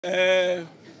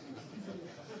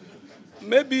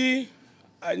Maybe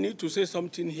I need to say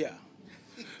something here.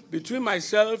 Between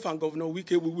myself and Governor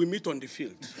Wike, we will meet on the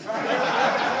field.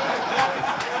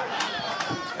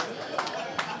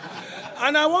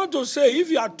 And I want to say,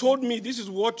 if you had told me this is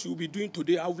what you'll be doing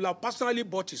today, I would have personally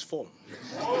bought his form.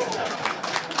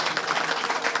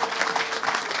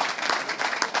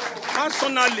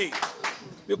 Personally,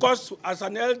 because as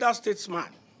an elder statesman,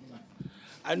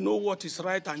 I know what is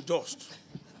right and just.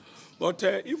 But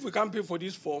if we can't pay for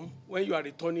this form, when you are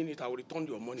returning it, I will return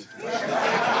your money to you.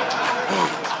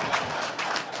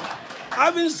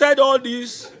 Having said all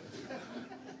this,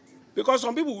 because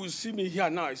some people will see me here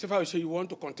now, if I will say you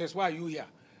want to contest, why are you here?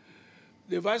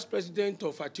 The vice president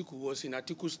of Atiku was in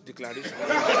Atiku's declaration.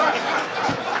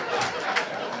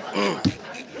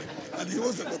 And he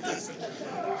wants to contest.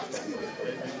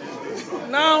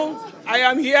 Now, I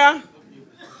am here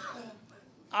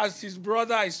as his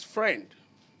brother, his friend,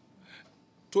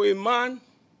 to a man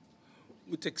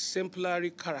with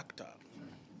exemplary character.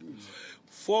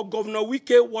 For Governor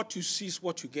Wike, what you see is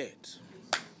what you get.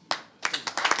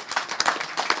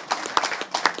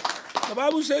 The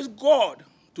Bible says God,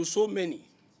 to so many,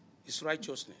 is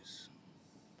righteousness.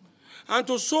 And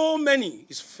to so many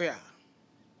is fair.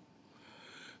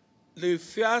 The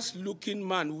fierce-looking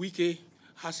man, Wike,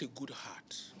 has a good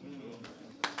heart.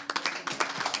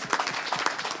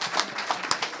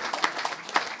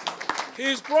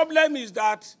 His problem is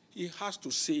that he has to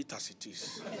say it as it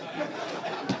is.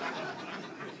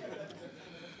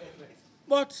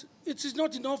 But it is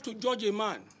not enough to judge a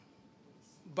man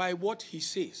by what he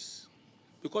says.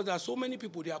 Because there are so many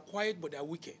people, they are quiet, but they are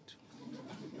wicked.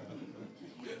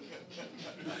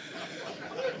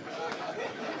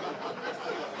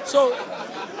 So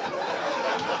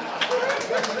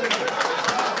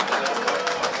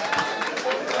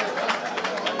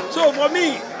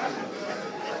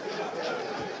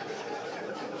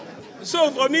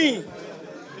for me,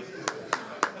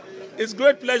 it's a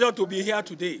great pleasure to be here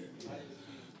today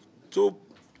to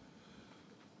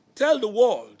tell the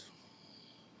world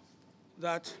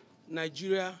that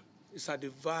Nigeria is at the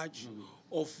verge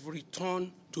of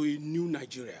return to a new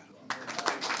Nigeria.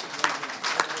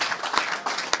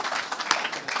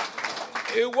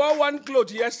 I wore one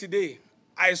cloth yesterday.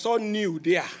 I saw new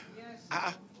there.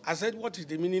 Yes. I said, what is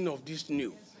the meaning of this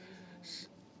new?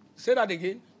 Say that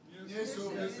again. Yes, sir.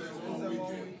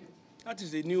 That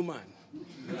is a new man.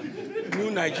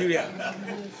 New Nigeria.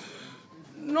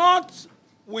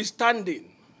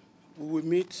 Notwithstanding, we will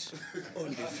meet on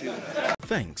the field.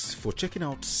 Thanks for checking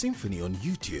out SYMFONI on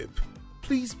YouTube.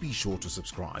 Please be sure to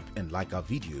subscribe and like our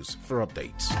videos for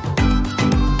updates.